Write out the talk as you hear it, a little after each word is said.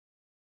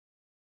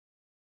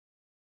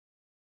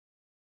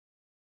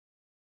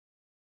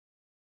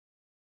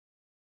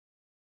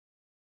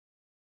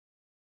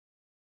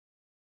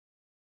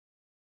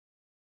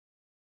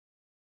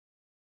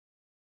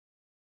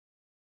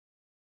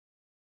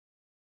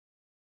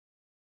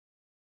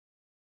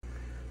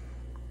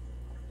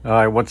All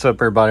right, what's up,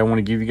 everybody? I want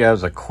to give you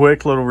guys a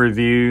quick little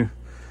review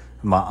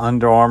of my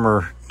Under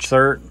Armour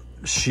Assert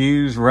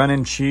shoes,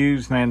 running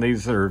shoes. Man,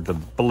 these are the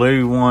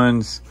blue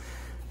ones.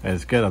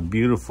 It's got a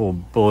beautiful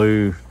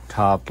blue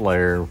top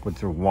layer with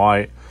the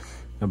white,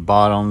 the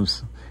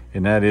bottoms,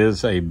 and that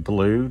is a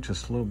blue,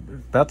 just a little bit,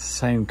 about the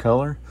same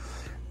color.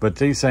 But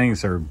these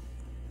things are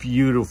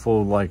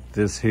beautiful, like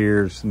this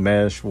here's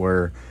mesh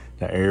where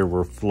the air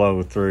will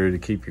flow through to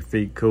keep your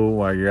feet cool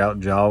while you're out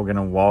jogging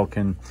and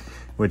walking,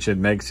 which it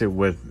makes it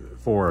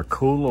for a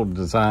cool little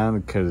design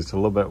because it's a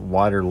little bit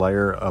wider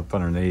layer up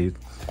underneath.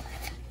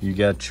 You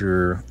got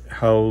your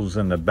holes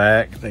in the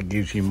back that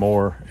gives you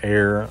more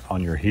air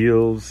on your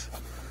heels.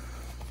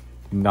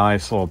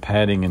 Nice little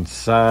padding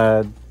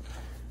inside.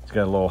 It's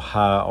got a little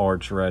high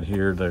arch right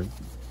here to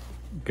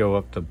go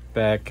up the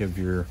back of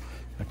your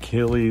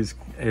Achilles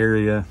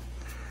area.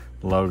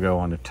 Logo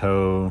on the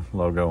toe,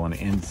 logo on the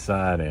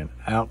inside and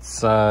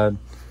outside.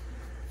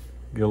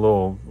 Get a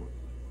little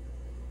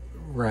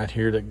right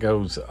here that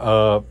goes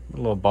up, a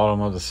little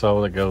bottom of the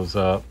sole that goes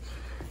up.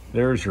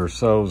 There's your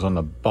soles on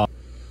the bottom.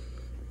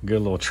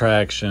 Good little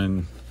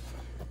traction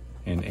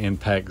and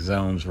impact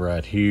zones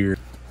right here.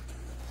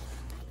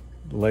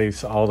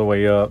 Lace all the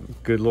way up.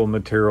 Good little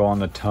material on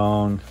the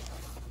tongue.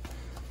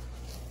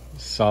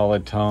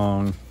 Solid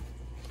tongue.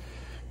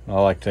 I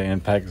like the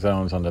impact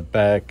zones on the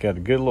back. Got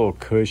a good little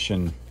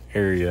cushion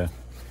area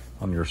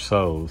on your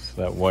soles.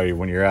 That way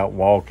when you're out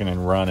walking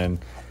and running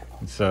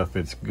and stuff,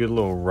 it's a good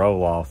little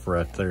roll off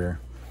right there.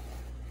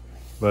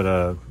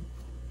 But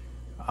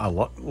I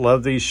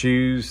love these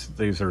shoes.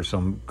 These are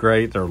some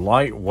great, they're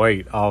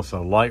lightweight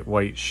also,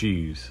 lightweight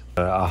shoes.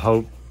 I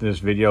hope this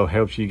video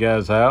helps you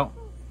guys out,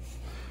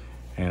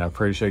 and I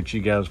appreciate you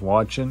guys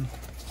watching.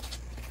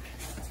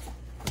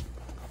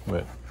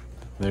 But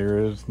there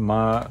is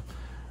my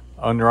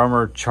Under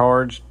Armour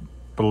Charged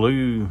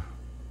blue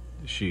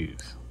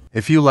shoes.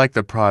 If you like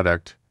the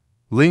product,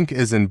 link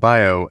is in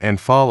bio and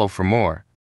follow for more.